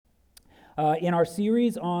In our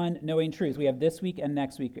series on knowing truth, we have this week and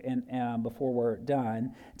next week before we're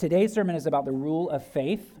done. Today's sermon is about the rule of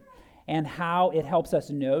faith and how it helps us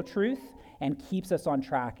know truth and keeps us on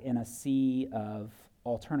track in a sea of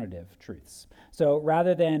alternative truths. So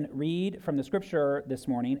rather than read from the scripture this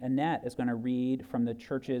morning, Annette is going to read from the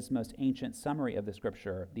church's most ancient summary of the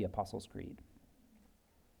scripture, the Apostles' Creed.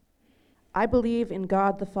 I believe in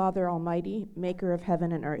God the Father Almighty, maker of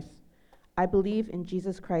heaven and earth. I believe in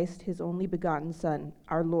Jesus Christ, his only begotten Son,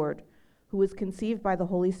 our Lord, who was conceived by the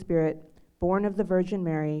Holy Spirit, born of the Virgin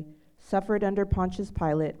Mary, suffered under Pontius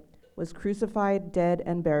Pilate, was crucified, dead,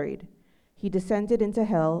 and buried. He descended into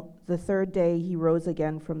hell. The third day he rose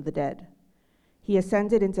again from the dead. He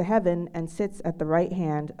ascended into heaven and sits at the right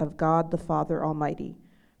hand of God the Father Almighty.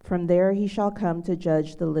 From there he shall come to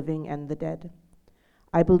judge the living and the dead.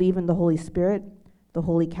 I believe in the Holy Spirit, the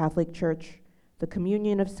Holy Catholic Church, the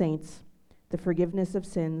communion of saints, the forgiveness of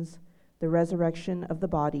sins, the resurrection of the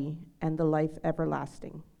body, and the life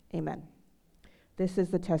everlasting. Amen. This is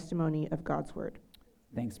the testimony of God's word.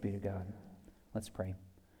 Thanks be to God. Let's pray.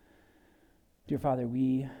 Dear Father,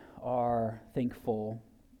 we are thankful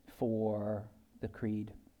for the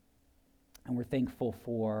Creed, and we're thankful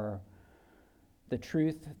for the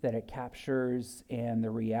truth that it captures and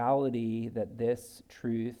the reality that this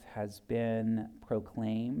truth has been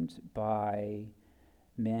proclaimed by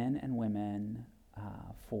men and women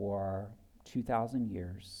for 2,000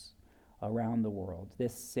 years around the world,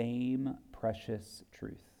 this same precious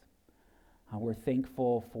truth. We're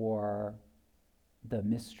thankful for the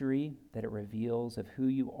mystery that it reveals of who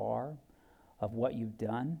you are, of what you've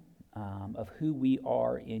done, of who we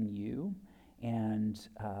are in you, and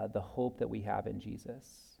the hope that we have in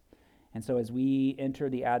Jesus. And so as we enter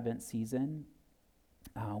the Advent season,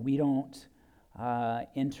 we don't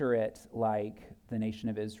enter it like the nation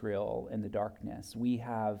of Israel in the darkness. We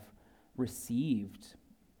have received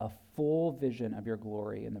a full vision of your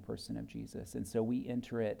glory in the person of Jesus. And so we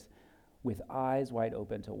enter it with eyes wide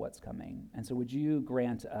open to what's coming. And so would you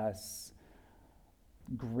grant us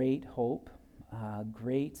great hope,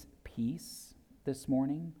 great peace this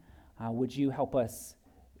morning? Would you help us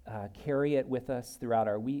carry it with us throughout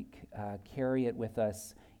our week, carry it with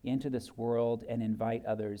us into this world, and invite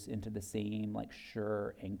others into the same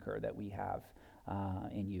sure anchor that we have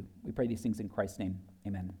in you. We pray these things in Christ's name.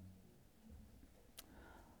 Amen.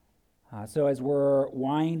 So as we're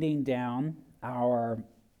winding down our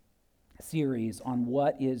series on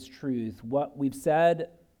what is truth, what we've said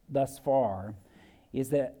thus far is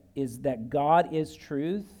that God is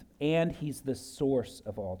truth and he's the source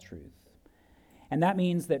of all truth. And that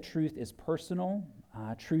means that truth is personal,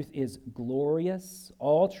 truth is glorious,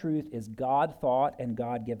 all truth is God-thought and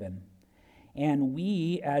God-given. And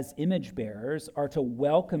we, as image bearers, are to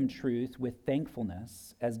welcome truth with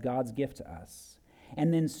thankfulness as God's gift to us,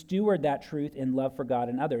 and then steward that truth in love for God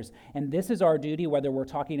and others. And this is our duty, whether we're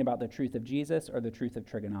talking about the truth of Jesus or the truth of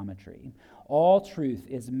trigonometry. All truth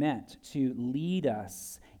is meant to lead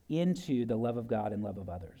us into the love of God and love of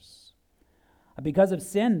others. Because of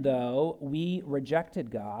sin, though, we rejected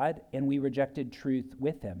God and we rejected truth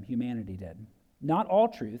with him. Humanity did. Not all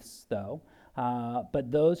truths, though,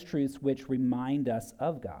 but those truths which remind us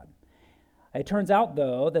of God. It turns out,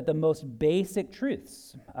 though, that the most basic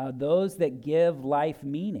truths, those that give life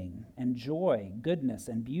meaning and joy, goodness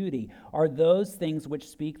and beauty, are those things which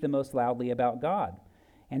speak the most loudly about God.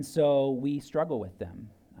 And so we struggle with them,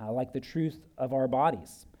 like the truth of our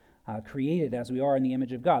bodies, created as we are in the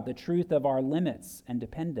image of God, the truth of our limits and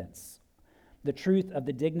dependence, the truth of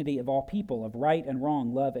the dignity of all people, of right and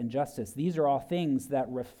wrong, love and justice. These are all things that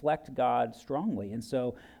reflect God strongly, and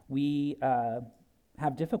so we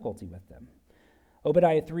have difficulty with them.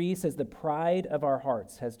 Obadiah 3 says, "The pride of our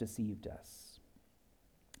hearts has deceived us."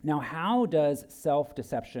 Now, how does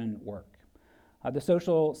self-deception work? The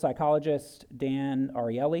social psychologist Dan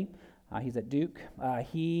Ariely, he's at Duke,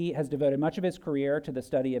 he has devoted much of his career to the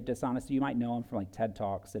study of dishonesty. You might know him from TED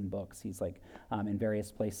Talks and books. He's in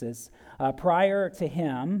various places. Prior to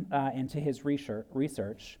him and to his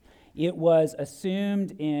research, it was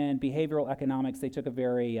assumed in behavioral economics they took a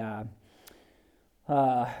very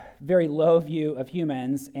low view of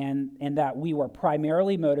humans, and that we were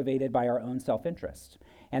primarily motivated by our own self-interest.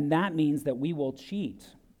 And that means that we will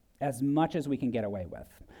cheat as much as we can get away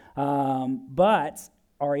with. But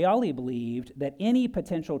Ariely believed that any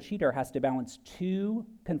potential cheater has to balance two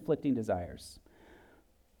conflicting desires: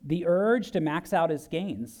 the urge to max out his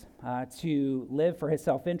gains, to live for his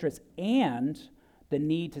self-interest, and the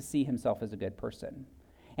need to see himself as a good person.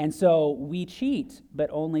 And so we cheat,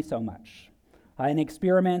 but only so much. In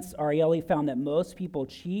experiments, Ariely found that most people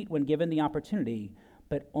cheat when given the opportunity,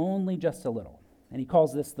 but only just a little. And he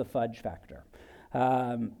calls this the fudge factor.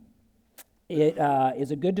 It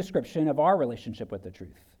is a good description of our relationship with the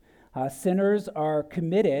truth. Sinners are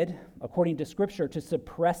committed, according to Scripture, to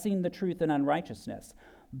suppressing the truth and unrighteousness,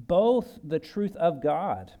 both the truth of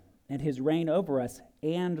God and his reign over us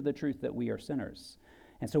and the truth that we are sinners.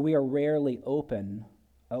 And so we are rarely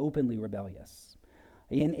openly rebellious.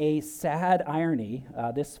 In a sad irony,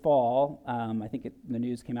 this fall, I think the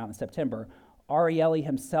news came out in September, Ariely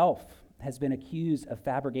himself has been accused of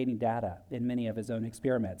fabricating data in many of his own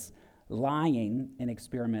experiments, lying in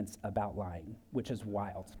experiments about lying, which is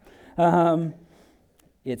wild. I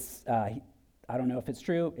don't know if it's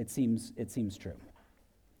true. It seems true.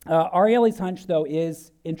 Ariely's hunch, though,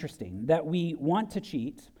 is interesting, that we want to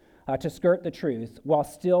cheat to skirt the truth while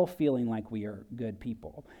still feeling like we are good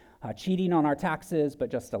people. Cheating on our taxes,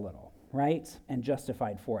 but just a little, right? And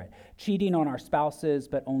justified for it. Cheating on our spouses,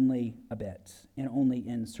 but only a bit, and only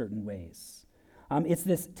in certain ways. It's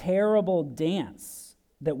this terrible dance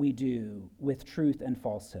that we do with truth and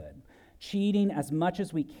falsehood, cheating as much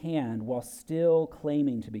as we can while still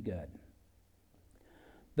claiming to be good.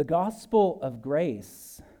 The gospel of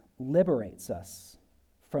grace liberates us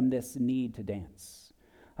from this need to dance,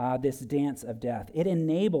 this dance of death. It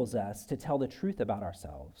enables us to tell the truth about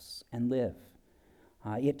ourselves and live.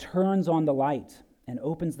 It turns on the light and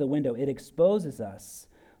opens the window. It exposes us,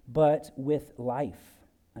 but with life.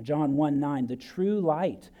 John 1:9, the true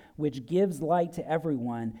light, which gives light to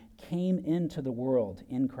everyone, came into the world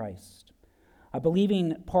in Christ.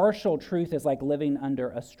 Believing partial truth is like living under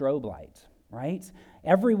a strobe light, right?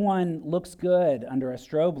 Everyone looks good under a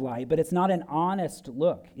strobe light, but it's not an honest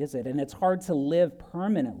look, is it? And it's hard to live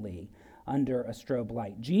permanently under a strobe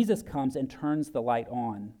light. Jesus comes and turns the light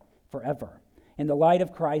on forever. In the light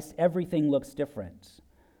of Christ, everything looks different.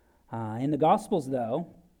 In the Gospels, though,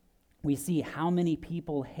 we see how many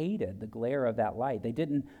people hated the glare of that light. They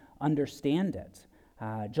didn't understand it.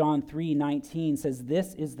 John 3:19 says,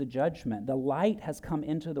 "This is the judgment. The light has come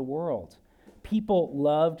into the world. People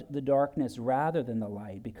loved the darkness rather than the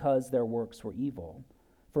light because their works were evil.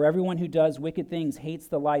 For everyone who does wicked things hates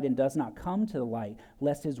the light and does not come to the light,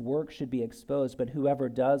 lest his work should be exposed. But whoever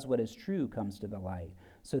does what is true comes to the light,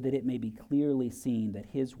 so that it may be clearly seen that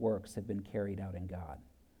his works have been carried out in God."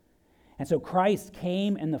 And so Christ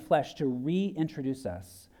came in the flesh to reintroduce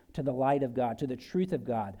us to the light of God, to the truth of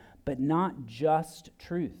God, but not just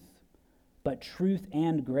truth, but truth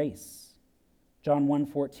and grace. John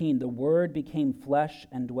 1:14, "The Word became flesh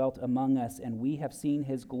and dwelt among us, and we have seen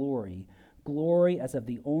his glory, glory as of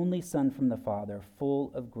the only Son from the Father,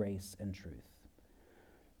 full of grace and truth."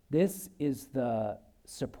 This is the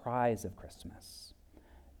surprise of Christmas.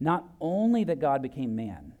 Not only that God became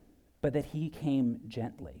man, but that he came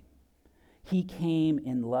gently. He came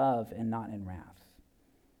in love and not in wrath.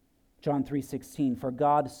 John 3:16, "For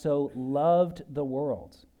God so loved the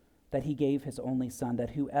world that he gave his only Son,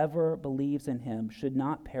 that whoever believes in him should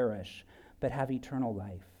not perish, but have eternal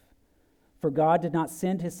life. For God did not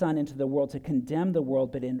send his Son into the world to condemn the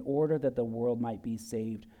world, but in order that the world might be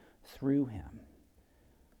saved through him."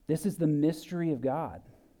 This is the mystery of God,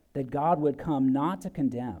 that God would come not to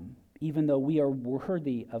condemn, even though we are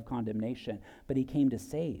worthy of condemnation, but he came to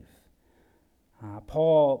save.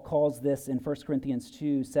 Paul calls this in 1 Corinthians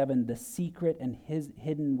 2:7, "the secret and his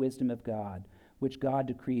hidden wisdom of God, which God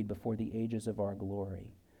decreed before the ages of our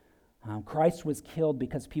glory." Christ was killed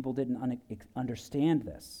because people didn't understand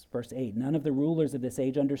this. Verse 8, "None of the rulers of this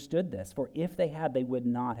age understood this, for if they had, they would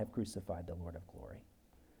not have crucified the Lord of glory."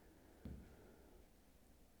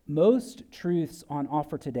 Most truths on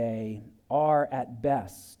offer today are, at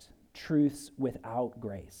best, truths without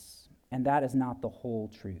grace, and that is not the whole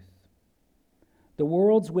truth. The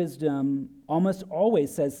world's wisdom almost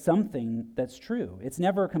always says something that's true. It's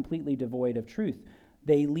never completely devoid of truth.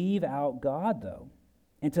 They leave out God, though.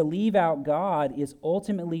 And to leave out God is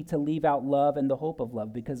ultimately to leave out love and the hope of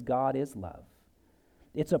love, because God is love.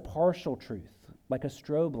 It's a partial truth, like a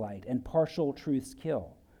strobe light, and partial truths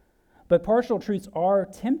kill. But partial truths are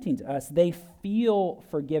tempting to us. They feel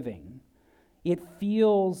forgiving. It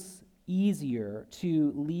feels easier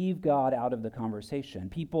to leave God out of the conversation.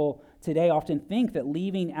 People today often think that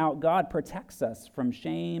leaving out God protects us from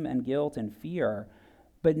shame and guilt and fear.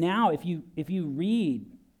 But now, if you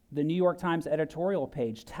read the New York Times editorial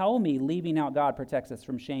page, tell me leaving out God protects us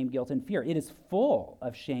from shame, guilt, and fear. It is full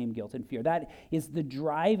of shame, guilt, and fear. That is the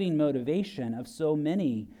driving motivation of so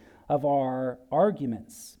many of our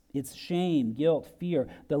arguments. It's shame, guilt, fear.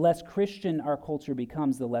 The less Christian our culture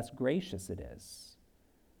becomes, the less gracious it is.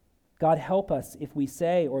 God help us if we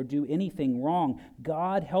say or do anything wrong.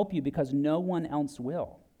 God help you, because no one else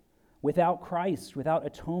will. Without Christ, without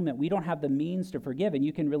atonement, we don't have the means to forgive, and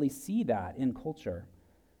you can really see that in culture.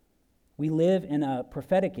 We live in a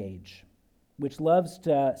prophetic age, which loves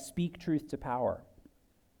to speak truth to power.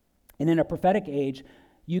 And in a prophetic age,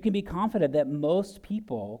 you can be confident that most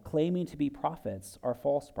people claiming to be prophets are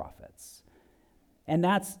false prophets. And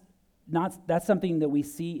that's something that we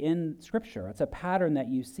see in Scripture. It's a pattern that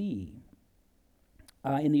you see.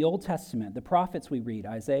 In the Old Testament, the prophets we read,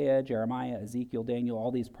 Isaiah, Jeremiah, Ezekiel, Daniel, all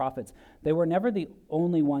these prophets, they were never the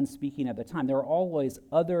only ones speaking at the time. There were always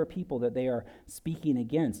other people that they are speaking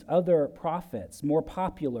against, other prophets, more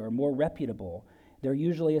popular, more reputable. They're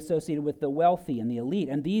usually associated with the wealthy and the elite.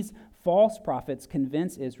 And these false prophets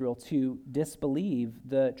convince Israel to disbelieve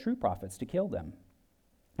the true prophets, to kill them.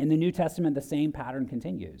 In the New Testament, the same pattern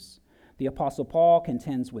continues. The Apostle Paul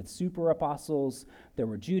contends with super apostles. There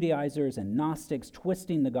were Judaizers and Gnostics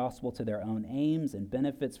twisting the gospel to their own aims and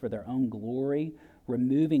benefits for their own glory,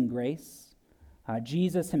 removing grace.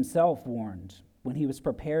 Jesus himself warned when he was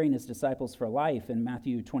preparing his disciples for life in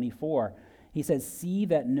Matthew 24. He says, "See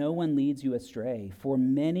that no one leads you astray, for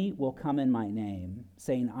many will come in my name,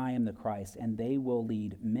 saying, 'I am the Christ,' and they will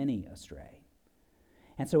lead many astray."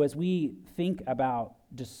 And so as we think about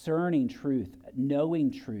discerning truth,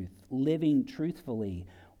 knowing truth, living truthfully,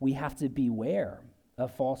 we have to beware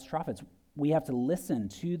of false prophets. We have to listen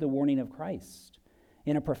to the warning of Christ.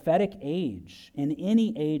 In a prophetic age, in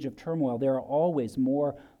any age of turmoil, there are always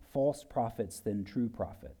more false prophets than true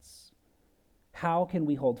prophets. How can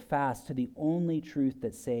we hold fast to the only truth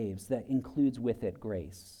that saves, that includes with it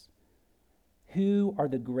grace? Who are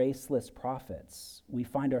the graceless prophets we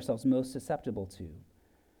find ourselves most susceptible to?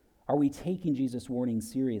 Are we taking Jesus' warning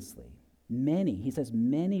seriously? Many, he says,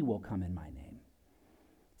 many will come in my name,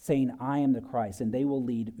 saying, "I am the Christ," and they will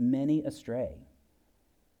lead many astray.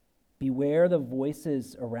 Beware the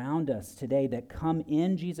voices around us today that come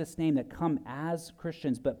in Jesus' name, that come as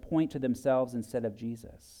Christians, but point to themselves instead of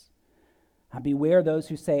Jesus. Beware those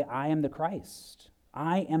who say, "I am the Christ.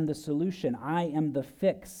 I am the solution. I am the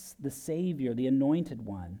fix, the Savior, the anointed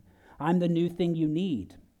one. I'm the new thing you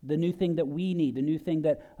need. The new thing that we need, the new thing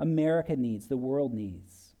that America needs, the world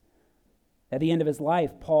needs." At the end of his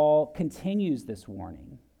life, Paul continues this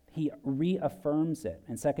warning. He reaffirms it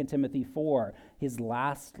in 2 Timothy 4, his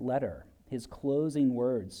last letter, his closing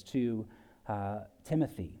words to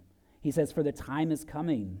Timothy. He says, "For the time is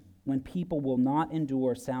coming when people will not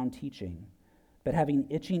endure sound teaching, but having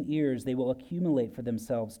itching ears, they will accumulate for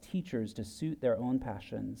themselves teachers to suit their own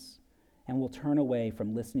passions, and will turn away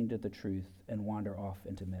from listening to the truth and wander off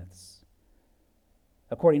into myths."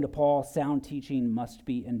 According to Paul, sound teaching must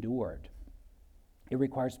be endured. It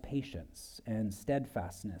requires patience and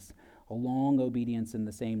steadfastness, a long obedience in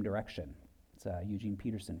the same direction. It's a Eugene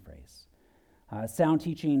Peterson phrase. Sound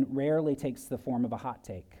teaching rarely takes the form of a hot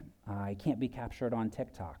take. It can't be captured on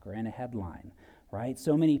TikTok or in a headline, right?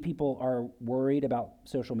 So many people are worried about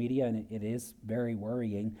social media, and it is very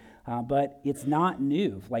worrying, but it's not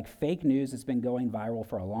new. Like fake news has been going viral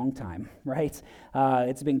for a long time, right?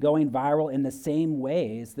 It's been going viral in the same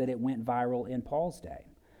ways that it went viral in Paul's day,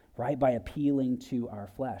 right? By appealing to our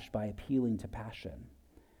flesh, by appealing to passion.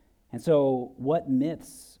 And so what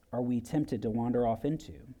myths are we tempted to wander off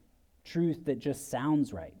into? Truth that just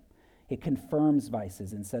sounds right. It confirms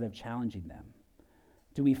vices instead of challenging them.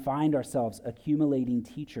 Do we find ourselves accumulating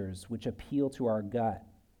teachers which appeal to our gut,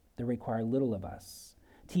 that require little of us,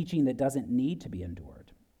 teaching that doesn't need to be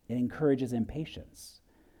endured? It encourages impatience.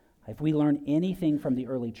 If we learn anything from the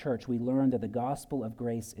early church, we learn that the gospel of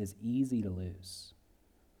grace is easy to lose.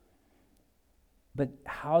 But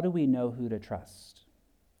how do we know who to trust?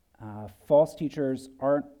 False teachers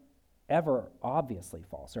aren't ever obviously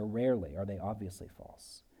false, or rarely are they obviously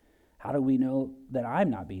false. How do we know that I'm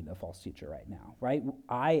not being the false teacher right now, right?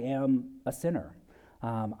 I am a sinner.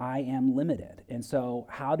 I am limited. And so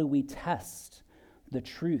how do we test the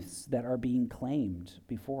truths that are being claimed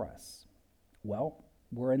before us? Well,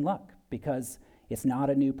 we're in luck because it's not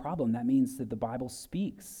a new problem. That means that the Bible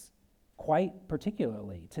speaks quite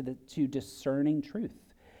particularly to discerning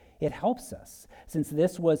truth. It helps us. Since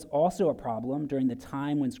this was also a problem during the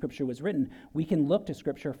time when Scripture was written, we can look to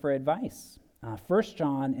Scripture for advice. 1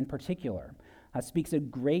 John in particular speaks a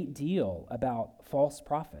great deal about false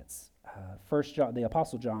prophets. 1 John, the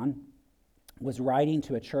Apostle John, was writing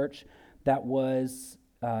to a church that was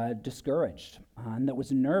discouraged and that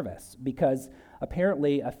was nervous because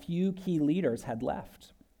apparently a few key leaders had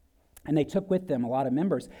left. And they took with them a lot of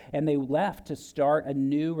members, and they left to start a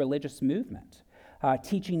new religious movement,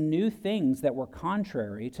 teaching new things that were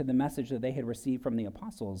contrary to the message that they had received from the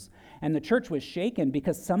apostles. And the church was shaken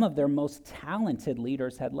because some of their most talented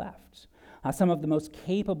leaders had left. Some of the most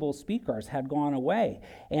capable speakers had gone away,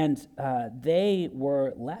 and they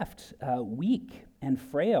were left weak and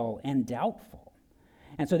frail and doubtful.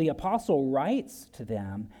 And so the apostle writes to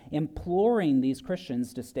them, imploring these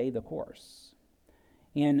Christians to stay the course.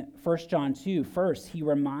 In 1 John 2, first, he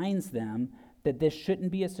reminds them that this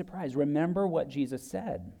shouldn't be a surprise. Remember what Jesus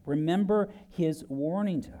said. Remember his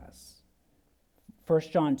warning to us. 1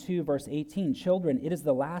 John 2, verse 18, children, it is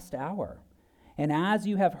the last hour. And as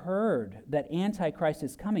you have heard that Antichrist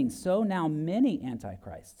is coming, so now many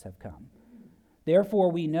Antichrists have come.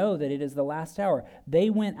 Therefore we know that it is the last hour. They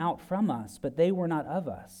went out from us, but they were not of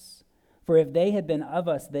us. For if they had been of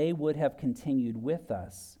us, they would have continued with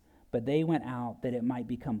us. But they went out that it might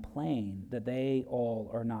become plain that they all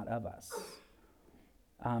are not of us.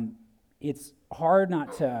 It's hard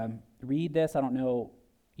not to read this. I don't know,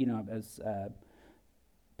 as a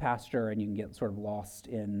pastor, and you can get sort of lost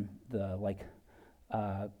in the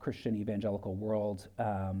Christian evangelical world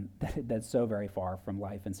that's so very far from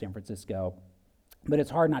life in San Francisco. But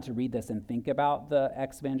it's hard not to read this and think about the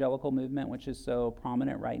ex-evangelical movement, which is so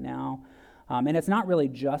prominent right now. And it's not really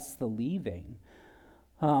just the leaving.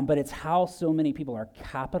 But it's how so many people are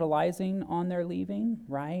capitalizing on their leaving,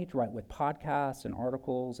 right? With podcasts and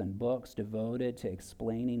articles and books devoted to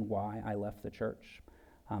explaining why I left the church.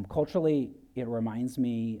 Culturally, it reminds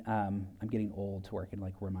me, I'm getting old to where it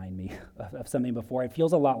can remind me of something before. It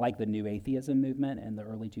feels a lot like the New Atheism movement in the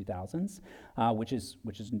early 2000s, which is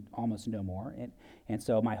almost no more. And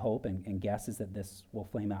so my hope and guess is that this will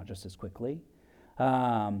flame out just as quickly.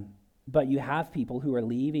 But you have people who are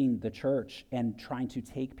leaving the church and trying to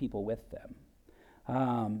take people with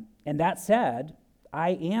them. And that said,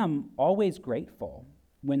 I am always grateful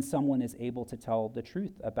when someone is able to tell the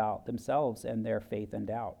truth about themselves and their faith and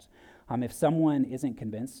doubt. If someone isn't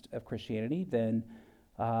convinced of Christianity, then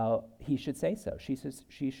he should say so.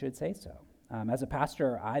 She should say so. As a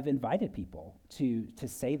pastor, I've invited people to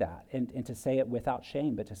say that and to say it without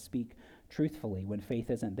shame, but to speak truthfully when faith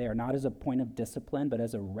isn't there, not as a point of discipline, but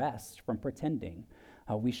as a rest from pretending.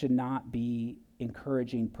 We should not be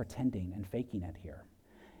encouraging pretending and faking it here.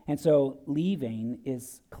 And so leaving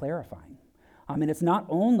is clarifying. And it's not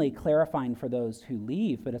only clarifying for those who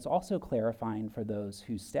leave, but it's also clarifying for those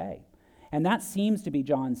who stay. And that seems to be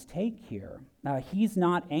John's take here. He's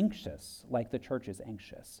not anxious like the church is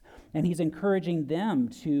anxious. And he's encouraging them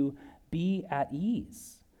to be at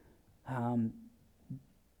ease.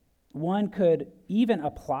 One could even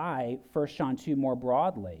apply 1 John 2 more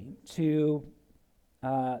broadly to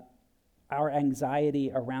our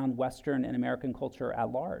anxiety around Western and American culture at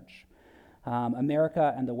large.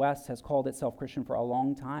 America and the West has called itself Christian for a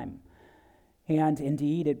long time. And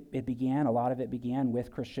indeed, a lot of it began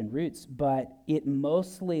with Christian roots, but it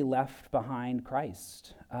mostly left behind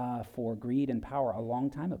Christ for greed and power a long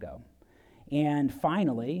time ago. And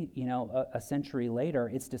finally, a century later,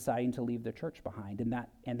 it's deciding to leave the church behind. And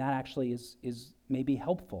that actually is maybe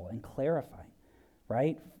helpful and clarifying,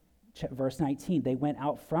 right? Verse 19, they went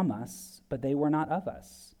out from us, but they were not of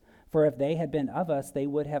us. For if they had been of us, they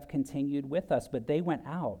would have continued with us, but they went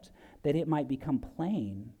out that it might become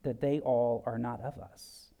plain that they all are not of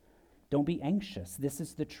us. Don't be anxious. This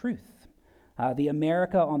is the truth. The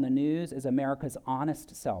America on the news is America's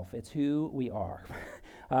honest self. It's who we are.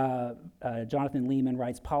 Jonathan Leeman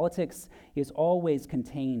writes, politics is always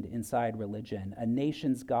contained inside religion. A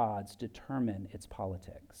nation's gods determine its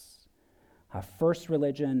politics. First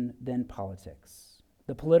religion, then politics.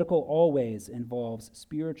 The political always involves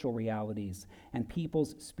spiritual realities, and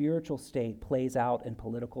people's spiritual state plays out in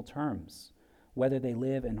political terms, whether they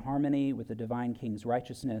live in harmony with the divine king's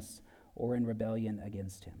righteousness or in rebellion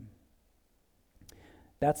against him.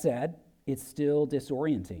 That said, it's still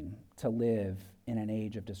disorienting to live in an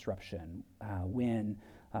age of disruption when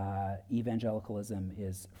evangelicalism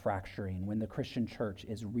is fracturing, when the Christian church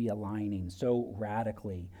is realigning so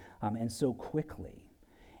radically and so quickly.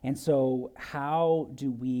 And so how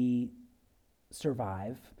do we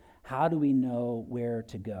survive? How do we know where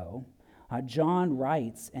to go? John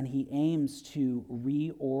writes, and he aims to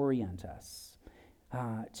reorient us,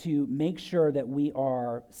 to make sure that we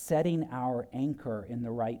are setting our anchor in the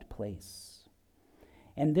right place.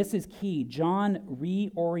 And this is key. John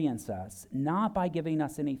reorients us, not by giving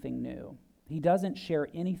us anything new. He doesn't share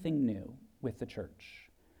anything new with the church.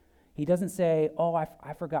 He doesn't say,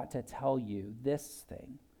 I forgot to tell you this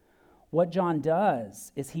thing. What John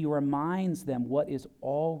does is he reminds them what is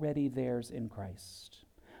already theirs in Christ,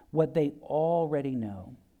 what they already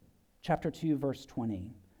know. Chapter 2, verse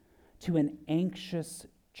 20. To an anxious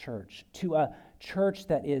church, to a church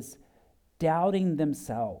that is doubting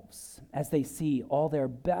themselves as they see all their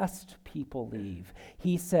best people leave,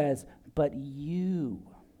 he says, But you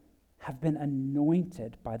have been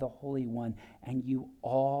anointed by the Holy One, and you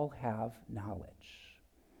all have knowledge.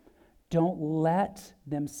 Don't let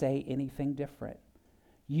them say anything different.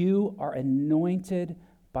 You are anointed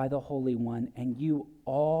by the Holy One, and you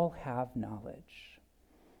all have knowledge.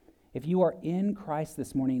 If you are in Christ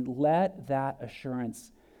this morning, let that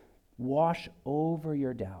assurance wash over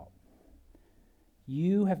your doubt.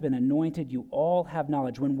 You have been anointed. You all have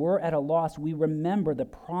knowledge. When we're at a loss, we remember the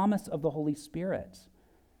promise of the Holy Spirit.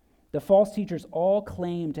 The false teachers all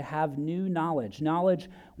claim to have new knowledge, knowledge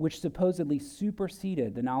which supposedly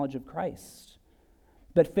superseded the knowledge of Christ.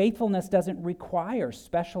 But faithfulness doesn't require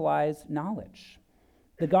specialized knowledge.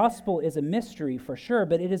 The gospel is a mystery for sure,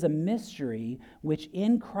 but it is a mystery which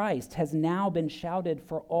in Christ has now been shouted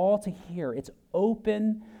for all to hear. It's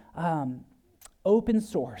open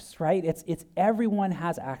source, right? It's everyone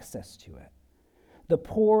has access to it. The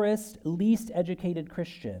poorest, least educated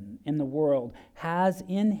Christian in the world has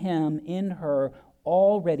in him, in her,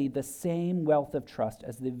 already the same wealth of trust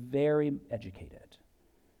as the very educated.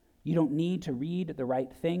 You don't need to read the right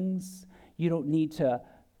things. You don't need to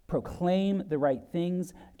proclaim the right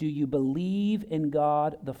things. Do you believe in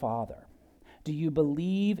God the Father? Do you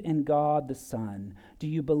believe in God the Son? Do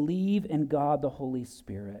you believe in God the Holy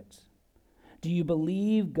Spirit? Do you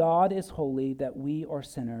believe God is holy, that we are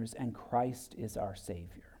sinners, and Christ is our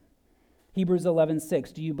Savior? Hebrews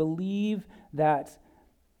 11:6, do you believe that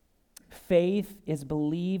faith is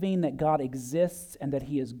believing that God exists and that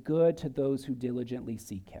he is good to those who diligently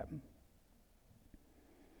seek him?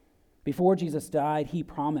 Before Jesus died, he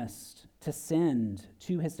promised to send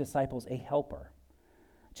to his disciples a helper,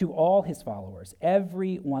 to all his followers,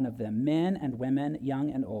 every one of them, men and women,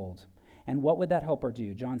 young and old. And what would that helper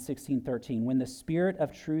do? John 16:13, when the Spirit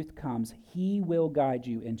of truth comes, he will guide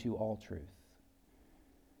you into all truth.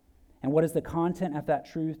 And what is the content of that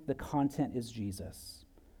truth? The content is Jesus.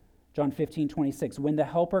 John 15:26, when the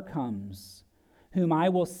helper comes, whom I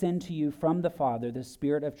will send to you from the Father, the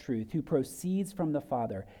Spirit of truth, who proceeds from the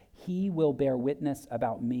Father, he will bear witness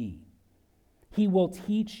about me. He will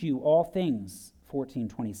teach you all things,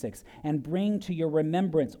 14:26, and bring to your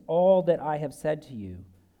remembrance all that I have said to you.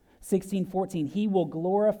 16:14, he will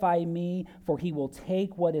glorify me, for he will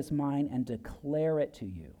take what is mine and declare it to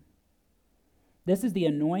you. This is the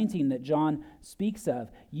anointing that John speaks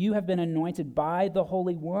of. You have been anointed by the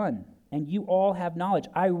Holy One, and you all have knowledge.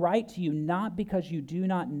 I write to you not because you do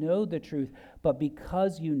not know the truth, but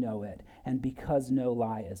because you know it, and because no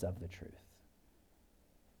lie is of the truth.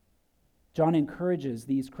 John encourages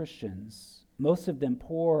these Christians, most of them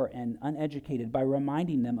poor and uneducated, by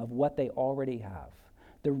reminding them of what they already have,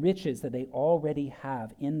 the riches that they already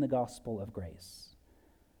have in the gospel of grace.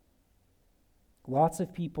 Lots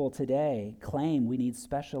of people today claim we need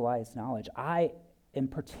specialized knowledge. I am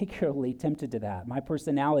particularly tempted to that. My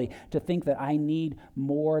personality, to think that I need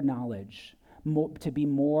more knowledge, to be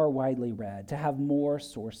more widely read, to have more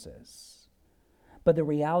sources. But the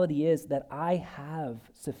reality is that I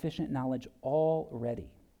have sufficient knowledge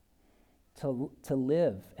already to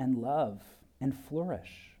live and love and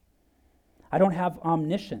flourish. I don't have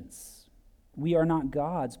omniscience. We are not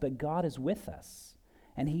gods, but God is with us,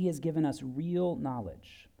 and he has given us real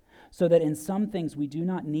knowledge, so that in some things we do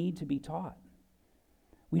not need to be taught.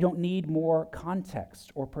 We don't need more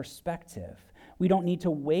context or perspective. We don't need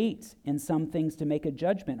to wait in some things to make a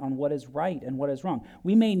judgment on what is right and what is wrong.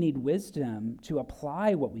 We may need wisdom to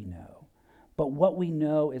apply what we know, but what we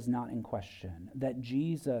know is not in question, that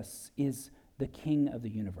Jesus is the King of the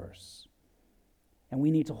universe. And we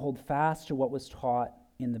need to hold fast to what was taught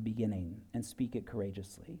in the beginning and speak it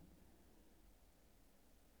courageously.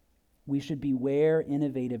 We should beware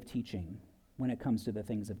innovative teaching when it comes to the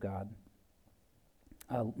things of God.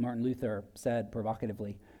 Martin Luther said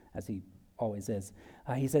provocatively, as he always is,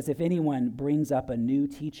 he says, if anyone brings up a new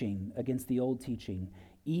teaching against the old teaching,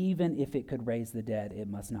 even if it could raise the dead, it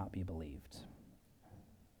must not be believed.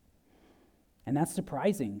 And that's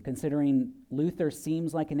surprising, considering Luther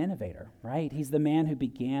seems like an innovator, right? He's the man who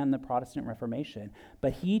began the Protestant Reformation,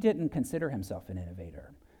 but he didn't consider himself an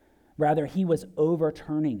innovator. Rather, he was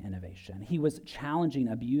overturning innovation. He was challenging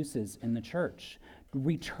abuses in the church,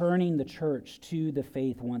 returning the church to the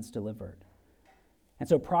faith once delivered. And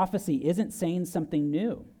so prophecy isn't saying something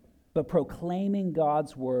new, but proclaiming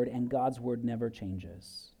God's word, and God's word never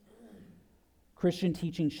changes. Christian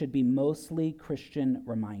teaching should be mostly Christian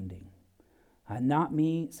reminding. Not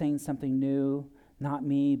me saying something new, not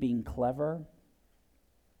me being clever,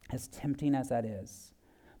 as tempting as that is,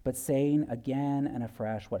 but saying again and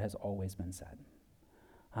afresh what has always been said.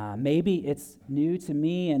 Maybe it's new to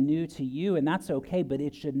me and new to you, and that's okay, but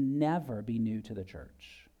it should never be new to the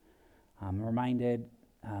church. I'm reminded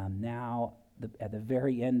now at the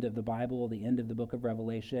very end of the Bible, the end of the book of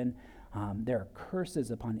Revelation, there are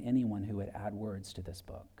curses upon anyone who would add words to this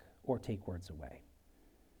book or take words away.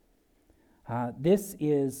 This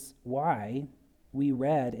is why we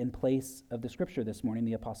read in place of the scripture this morning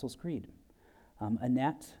the Apostles' Creed.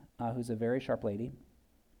 Annette, who's a very sharp lady,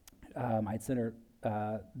 I'd sent her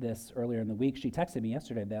this earlier in the week. She texted me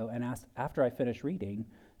yesterday, though, and asked, after I finished reading,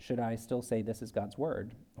 should I still say this is God's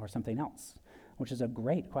word or something else? Which is a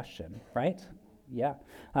great question, right? Yeah.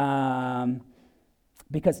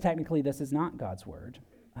 Because technically this is not God's word.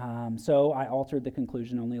 So I altered the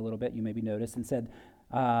conclusion only a little bit, you maybe noticed, and said,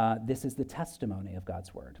 this is the testimony of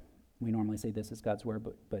God's word. We normally say this is God's word,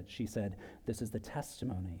 but she said, this is the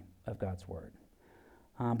testimony of God's word.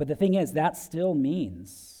 But the thing is, that still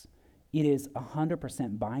means it is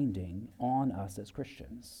 100% binding on us as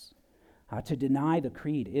Christians. To deny the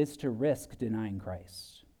creed is to risk denying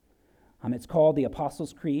Christ. It's called the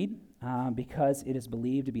Apostles' Creed because it is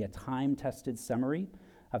believed to be a time-tested summary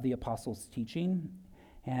of the Apostles' teaching.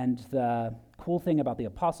 And the cool thing about the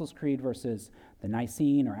Apostles' Creed versus the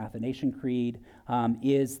Nicene or Athanasian Creed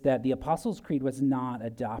is that the Apostles' Creed was not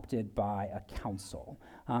adopted by a council.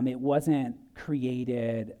 It wasn't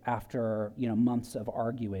created after months of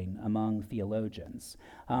arguing among theologians.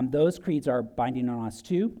 Those creeds are binding on us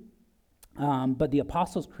too, but the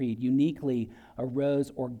Apostles' Creed uniquely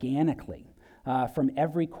arose organically from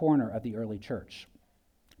every corner of the early church.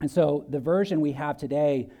 And so the version we have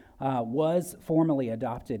today was formally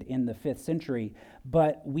adopted in the 5th century,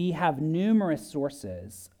 but we have numerous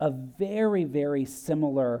sources of very, very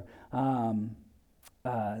similar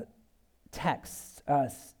texts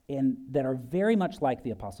that are very much like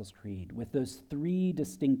the Apostles' Creed, with those 3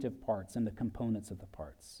 distinctive parts and the components of the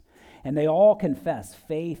parts. And they all confess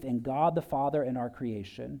faith in God the Father and our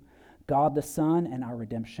creation, God the Son and our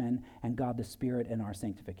redemption, and God the Spirit and our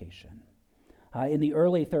sanctification. In the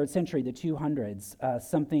early 3rd century, the 200s,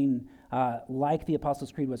 something like the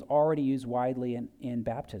Apostles' Creed was already used widely in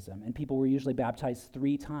baptism, and people were usually baptized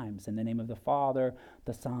 3 times in the name of the Father,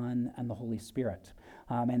 the Son, and the Holy Spirit.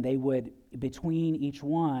 And they would, between each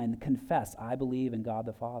one, confess, I believe in God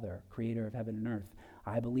the Father, creator of heaven and earth.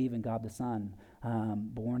 I believe in God the Son,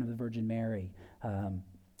 born of the Virgin Mary,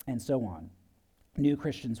 and so on. New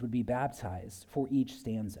Christians would be baptized for each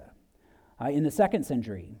stanza. In the 2nd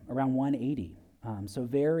century, around 180, so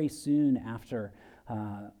very soon after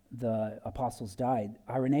the apostles died,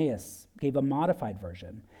 Irenaeus gave a modified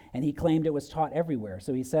version, and he claimed it was taught everywhere.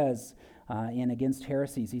 So he says, in Against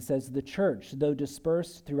Heresies, he says, the church, though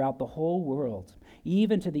dispersed throughout the whole world,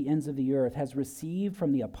 even to the ends of the earth, has received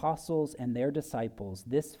from the apostles and their disciples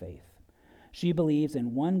this faith. She believes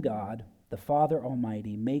in one God, the Father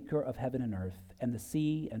Almighty, maker of heaven and earth, and the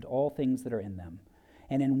sea and all things that are in them,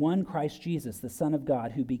 and in one Christ Jesus, the Son of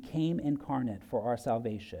God, who became incarnate for our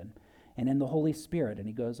salvation, and in the Holy Spirit, and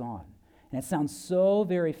he goes on. And it sounds so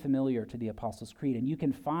very familiar to the Apostles' Creed, and you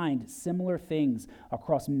can find similar things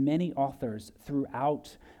across many authors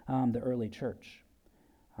throughout the early church.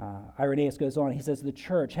 Irenaeus goes on, he says, the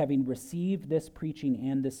church, having received this preaching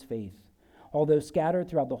and this faith, although scattered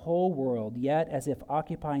throughout the whole world, yet as if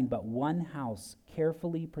occupying but one house,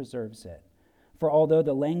 carefully preserves it. For although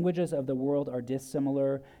the languages of the world are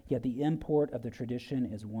dissimilar, yet the import of the tradition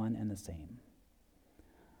is one and the same.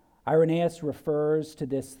 Irenaeus refers to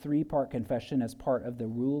this 3-part confession as part of the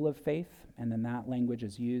rule of faith, and then that language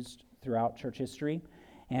is used throughout church history.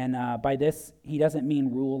 And by this, he doesn't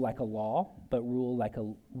mean rule like a law, but rule like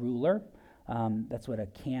a ruler. That's what a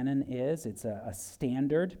canon is. It's a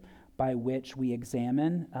standard by which we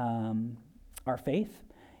examine our faith.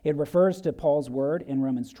 It refers to Paul's word in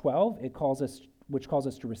Romans 12, which calls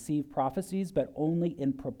us to receive prophecies, but only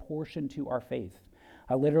in proportion to our faith.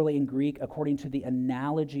 Literally in Greek, according to the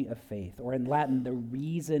analogy of faith, or in Latin, the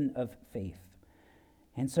reason of faith.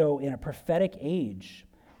 And so in a prophetic age,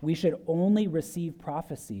 we should only receive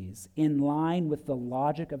prophecies in line with the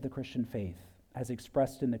logic of the Christian faith, as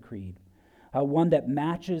expressed in the Creed, one that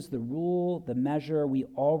matches the rule, the measure we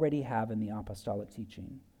already have in the apostolic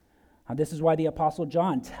teaching. This is why the Apostle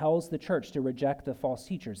John tells the church to reject the false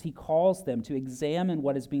teachers. He calls them to examine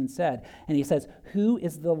what is being said, and he says, who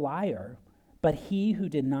is the liar but he who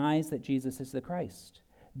denies that Jesus is the Christ?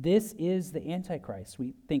 This is the Antichrist.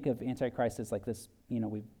 We think of Antichrist as like this,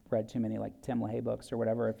 we've read too many like Tim LaHaye books or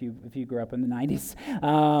whatever if you grew up in the 90s.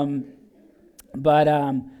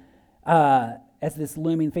 As this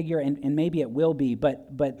looming figure, and maybe it will be,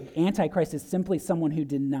 but Antichrist is simply someone who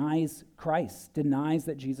denies Christ, denies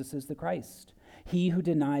that Jesus is the Christ. He who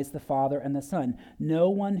denies the Father and the Son. No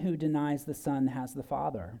one who denies the Son has the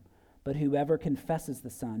Father, but whoever confesses the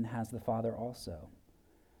Son has the Father also.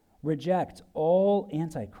 Reject all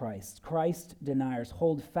antichrists, Christ deniers.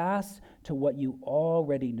 Hold fast to what you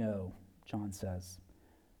already know, John says.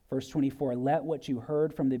 Verse 24, let what you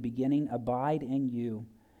heard from the beginning abide in you.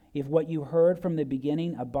 If what you heard from the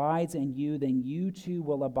beginning abides in you, then you too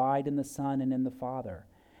will abide in the Son and in the Father.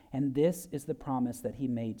 And this is the promise that he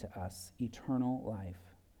made to us, eternal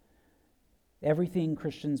life. Everything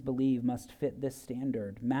Christians believe must fit this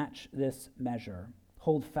standard, match this measure.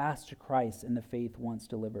 Hold fast to Christ and the faith once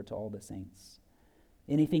delivered to all the saints.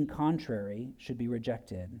 Anything contrary should be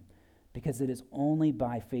rejected, because it is only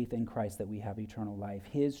by faith in Christ that we have eternal life.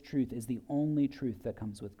 His truth is the only truth that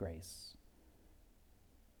comes with grace.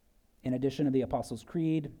 In addition to the Apostles'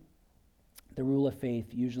 Creed, the rule of faith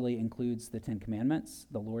usually includes the Ten Commandments,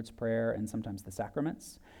 the Lord's Prayer, and sometimes the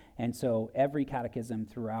sacraments. And so every catechism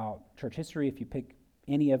throughout church history, if you pick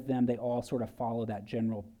any of them, they all sort of follow that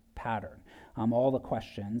general pattern. All the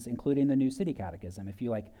questions, including the New City Catechism, if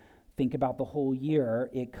you think about the whole year,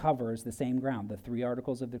 it covers the same ground. The 3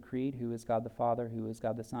 articles of the Creed: who is God the Father, who is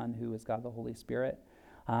God the Son, who is God the Holy Spirit.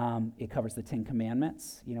 It covers the 10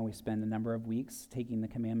 Commandments. We spend a number of weeks taking the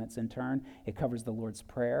commandments in turn. It covers the Lord's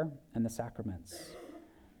Prayer and the sacraments.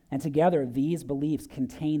 And together, these beliefs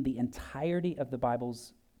contain the entirety of the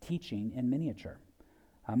Bible's teaching in miniature.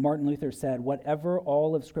 Martin Luther said, whatever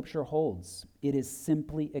all of Scripture holds, it is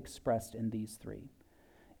simply expressed in these 3.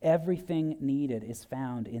 Everything needed is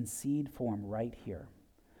found in seed form right here.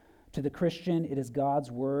 To the Christian, it is God's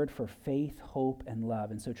word for faith, hope, and love.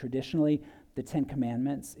 And so traditionally, the 10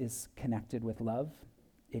 Commandments is connected with love.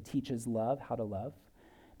 It teaches love, how to love.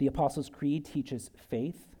 The Apostles' Creed teaches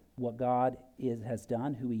faith, what God has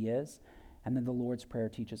done, who he is. And then the Lord's Prayer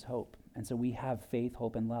teaches hope. And so we have faith,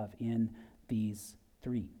 hope, and love in these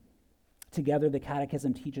 3. Together, the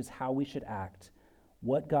Catechism teaches how we should act,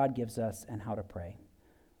 what God gives us, and how to pray.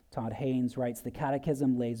 Todd Haynes writes, the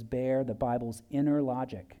Catechism lays bare the Bible's inner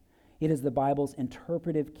logic. It is the Bible's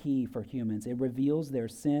interpretive key for humans. It reveals their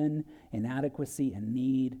sin, inadequacy, and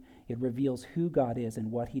need. It reveals who God is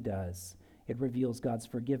and what he does. It reveals God's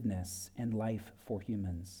forgiveness and life for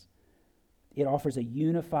humans. It offers a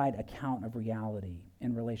unified account of reality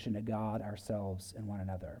in relation to God, ourselves, and one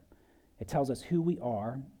another. It tells us who we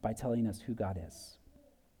are by telling us who God is.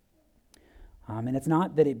 And it's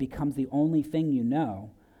not that it becomes the only thing you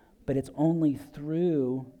know, but it's only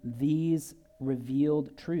through these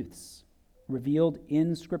revealed truths, revealed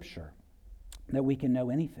in Scripture, that we can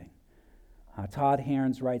know anything. Todd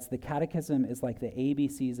Haynes writes, the Catechism is like the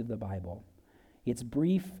ABCs of the Bible. It's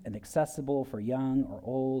brief and accessible for young or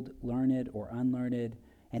old, learned or unlearned,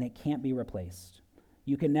 and it can't be replaced.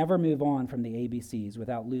 You can never move on from the ABCs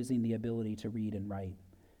without losing the ability to read and write.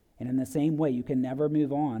 And in the same way, you can never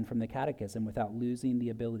move on from the Catechism without losing the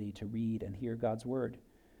ability to read and hear God's word.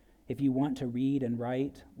 If you want to read and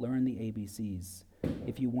write, learn the ABCs.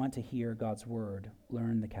 If you want to hear God's word,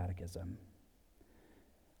 learn the Catechism.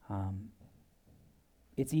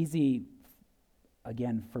 It's easy,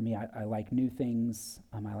 again, for me, I like new things.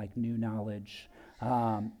 I like new knowledge.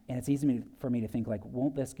 And it's easy for me to think,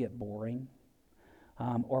 won't this get boring?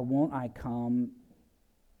 Or won't I come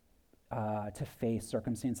to face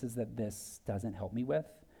circumstances that this doesn't help me with?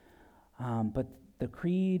 But the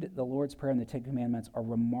Creed, the Lord's Prayer, and the 10 Commandments are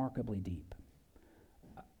remarkably deep.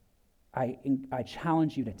 I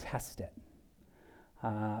challenge you to test it.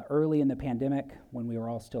 Early in the pandemic, when we were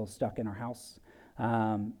all still stuck in our house,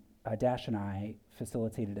 Dash and I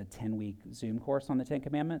facilitated a 10-week Zoom course on the 10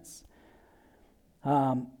 Commandments.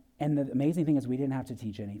 And the amazing thing is we didn't have to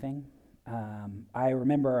teach anything. I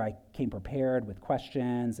remember I came prepared with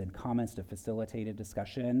questions and comments to facilitate a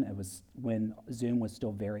discussion. It was when Zoom was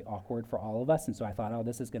still very awkward for all of us, and so I thought,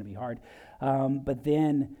 this is going to be hard. But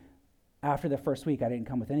then after the first week, I didn't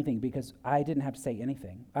come with anything because I didn't have to say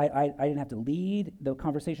anything. I didn't have to lead. The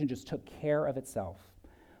conversation just took care of itself,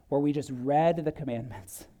 where we just read the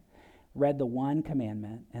commandments, read the one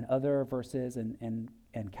commandment and other verses and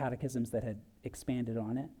catechisms that had expanded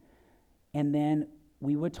on it, and then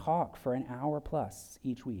we would talk for an hour plus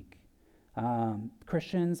each week,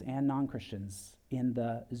 Christians and non-Christians in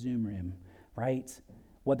the Zoom room, right?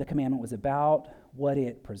 What the commandment was about, what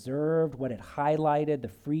it preserved, what it highlighted, the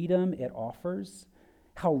freedom it offers,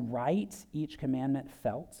 how right each commandment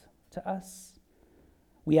felt to us.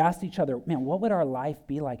 We asked each other, what would our life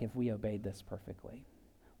be like if we obeyed this perfectly?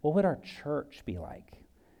 What would our church be like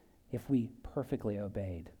if we perfectly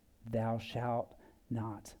obeyed, thou shalt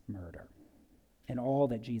not murder, and all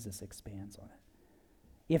that Jesus expands on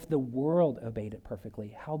it? If the world obeyed it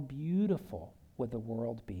perfectly, how beautiful would the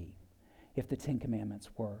world be if the 10 Commandments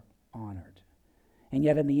were honored? And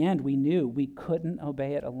yet in the end, we knew we couldn't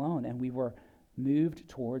obey it alone, and we were moved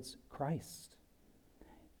towards Christ.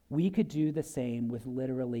 We could do the same with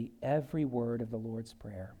literally every word of the Lord's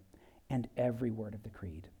Prayer and every word of the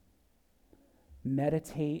Creed.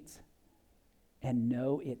 Meditate and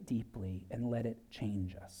know it deeply and let it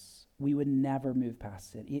change us. We would never move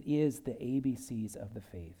past it. It is the ABCs of the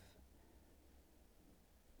faith.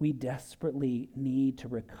 We desperately need to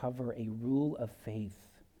recover a rule of faith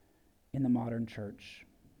in the modern church,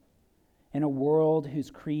 in a world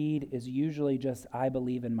whose creed is usually just, I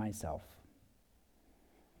believe in myself.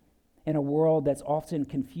 In a world that's often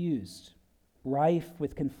confused, rife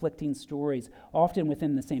with conflicting stories, often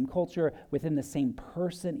within the same culture, within the same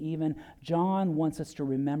person even. John wants us to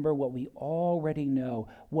remember what we already know,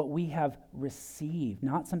 what we have received,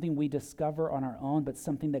 not something we discover on our own, but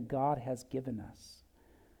something that God has given us.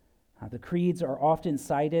 The creeds are often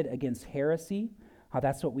cited against heresy.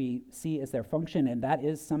 That's what we see as their function, and that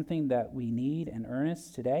is something that we need in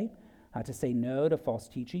earnest today, to say no to false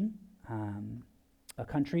teaching. A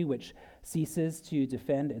country which ceases to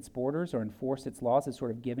defend its borders or enforce its laws is sort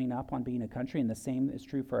of giving up on being a country, and the same is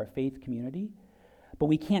true for our faith community. But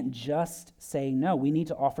we can't just say no. We need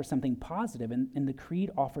to offer something positive, and the creed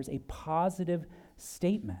offers a positive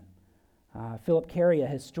statement. Philip Carey, a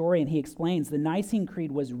historian, he explains, the Nicene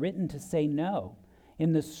Creed was written to say no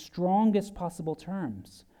in the strongest possible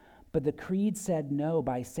terms, but the creed said no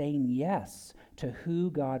by saying yes to who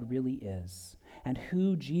God really is and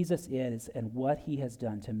who Jesus is and what he has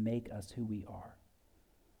done to make us who we are.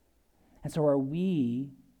 And so are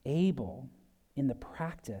we able, in the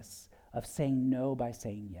practice of saying no by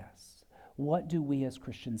saying yes? What do we as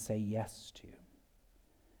Christians say yes to?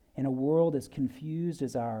 In a world as confused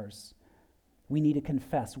as ours, we need to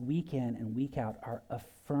confess week in and week out our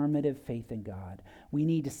affirmative faith in God. We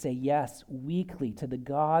need to say yes weekly to the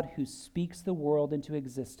God who speaks the world into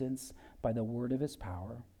existence by the word of his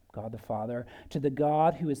power, God the Father, to the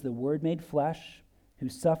God who is the Word made flesh, who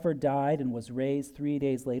suffered, died, and was raised 3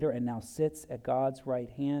 days later and now sits at God's right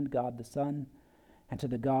hand, God the Son, and to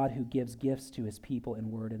the God who gives gifts to his people in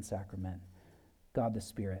word and sacrament, God the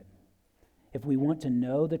Spirit. If we want to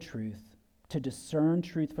know the truth, to discern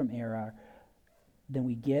truth from error, then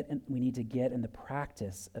we need to get in the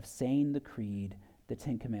practice of saying the creed, the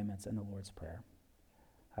Ten Commandments, and the Lord's Prayer.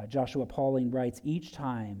 Joshua Pauling writes, each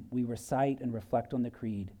time we recite and reflect on the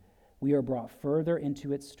creed, we are brought further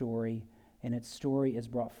into its story, and its story is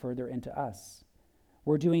brought further into us.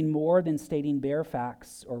 We're doing more than stating bare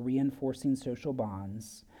facts or reinforcing social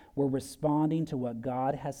bonds. We're responding to what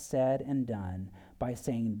God has said and done by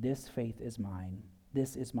saying, this faith is mine.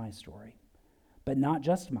 This is my story. But not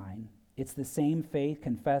just mine. It's the same faith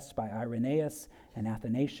confessed by Irenaeus and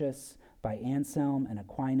Athanasius, by Anselm and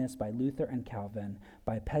Aquinas, by Luther and Calvin,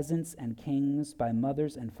 by peasants and kings, by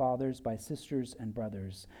mothers and fathers, by sisters and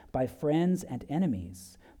brothers, by friends and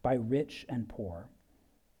enemies, by rich and poor.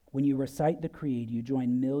 When you recite the creed, you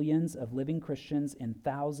join millions of living Christians in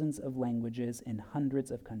thousands of languages in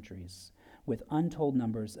hundreds of countries, with untold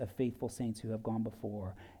numbers of faithful saints who have gone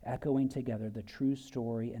before, echoing together the true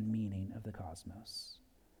story and meaning of the cosmos.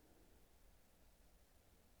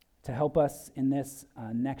 To help us in this,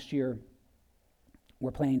 next year,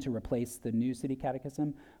 we're planning to replace the New City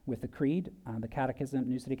Catechism with the Creed. The Catechism,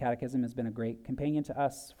 New City Catechism, has been a great companion to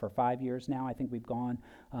us for 5 years now. I think we've gone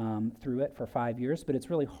through it for 5 years, but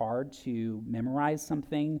it's really hard to memorize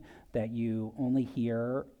something that you only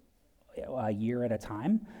hear a year at a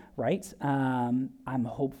time, right? I'm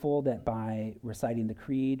hopeful that by reciting the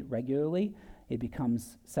Creed regularly, it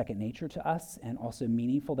becomes second nature to us and also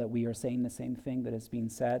meaningful that we are saying the same thing that is being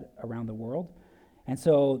said around the world. And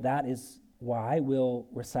so that is why we'll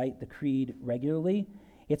recite the Creed regularly.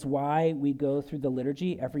 It's why we go through the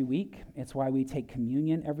liturgy every week. It's why we take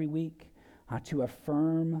communion every week to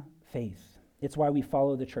affirm faith. It's why we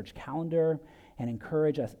follow the church calendar and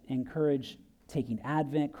encourage taking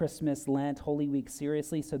Advent, Christmas, Lent, Holy Week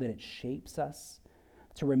seriously so that it shapes us.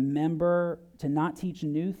 To remember to not teach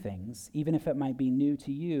new things, even if it might be new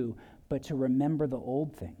to you, but to remember the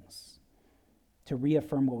old things, to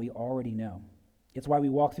reaffirm what we already know. It's why we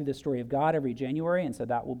walk through the story of God every January, and so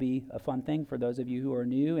that will be a fun thing for those of you who are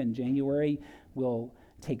new. In January, we'll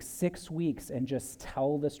take 6 weeks and just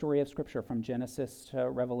tell the story of Scripture from Genesis to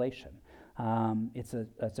Revelation. It's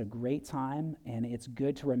a great time, and it's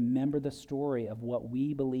good to remember the story of what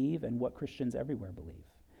we believe and what Christians everywhere believe.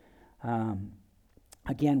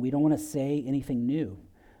 Again, we don't want to say anything new,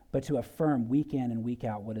 but to affirm week in and week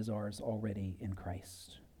out what is ours already in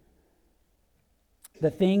Christ. The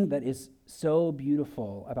thing that is so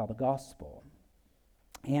beautiful about the gospel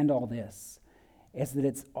and all this is that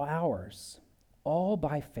it's ours all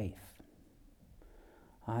by faith.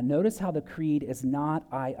 Notice how the creed is not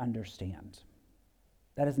 "I understand."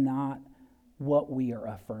 That is not what we are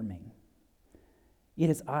affirming. It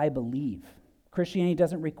is "I believe." Christianity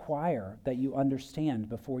doesn't require that you understand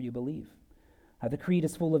before you believe. The creed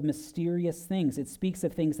is full of mysterious things. It speaks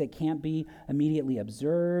of things that can't be immediately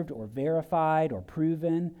observed or verified or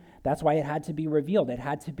proven. That's why it had to be revealed. It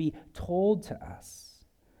had to be told to us.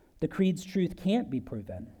 The creed's truth can't be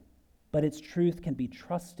proven, but its truth can be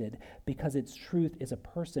trusted because its truth is a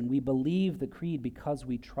person. We believe the creed because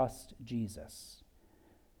we trust Jesus.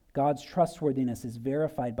 God's trustworthiness is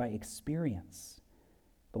verified by experience.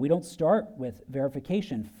 But we don't start with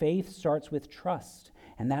verification. Faith starts with trust,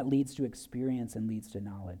 and that leads to experience and leads to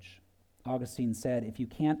knowledge. Augustine said, if you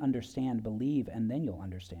can't understand, believe, and then you'll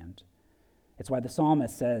understand. It's why the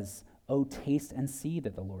psalmist says, "Oh, taste and see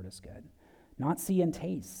that the Lord is good." Not see and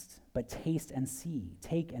taste, but taste and see,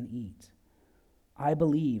 take and eat. I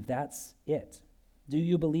believe, that's it. Do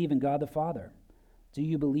you believe in God the Father? Do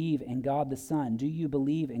you believe in God the Son? Do you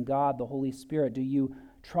believe in God the Holy Spirit? Do you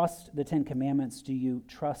trust the Ten Commandments? Do you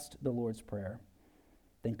trust the Lord's Prayer?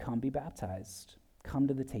 Then come be baptized. Come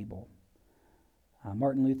to the table.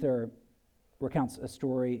 Martin Luther recounts a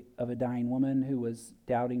story of a dying woman who was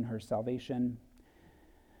doubting her salvation.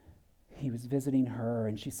 He was visiting her,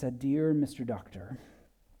 and she said, "Dear Mr. Doctor,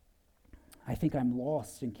 I think I'm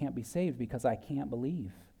lost and can't be saved because I can't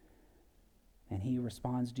believe." And he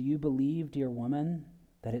responds, "Do you believe, dear woman,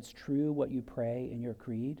 that it's true what you pray in your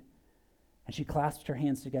creed?" And she clasps her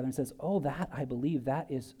hands together and says, "Oh, that I believe,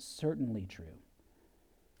 that is certainly true."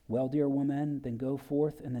 "Well, dear woman, then go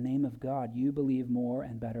forth in the name of God. You believe more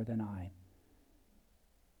and better than I."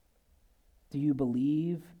 Do you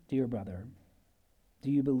believe, dear brother?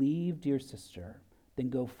 Do you believe, dear sister? Then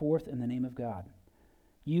go forth in the name of God.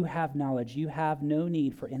 You have knowledge. You have no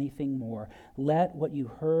need for anything more. Let what you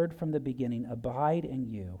heard from the beginning abide in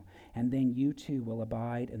you, and then you too will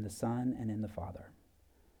abide in the Son and in the Father.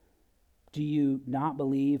 Do you not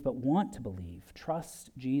believe but want to believe?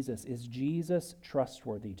 Trust Jesus. Is Jesus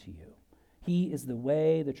trustworthy to you? He is the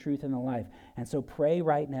way, the truth, and the life. And so pray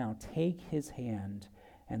right now. Take his hand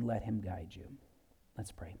and let him guide you.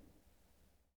 Let's pray.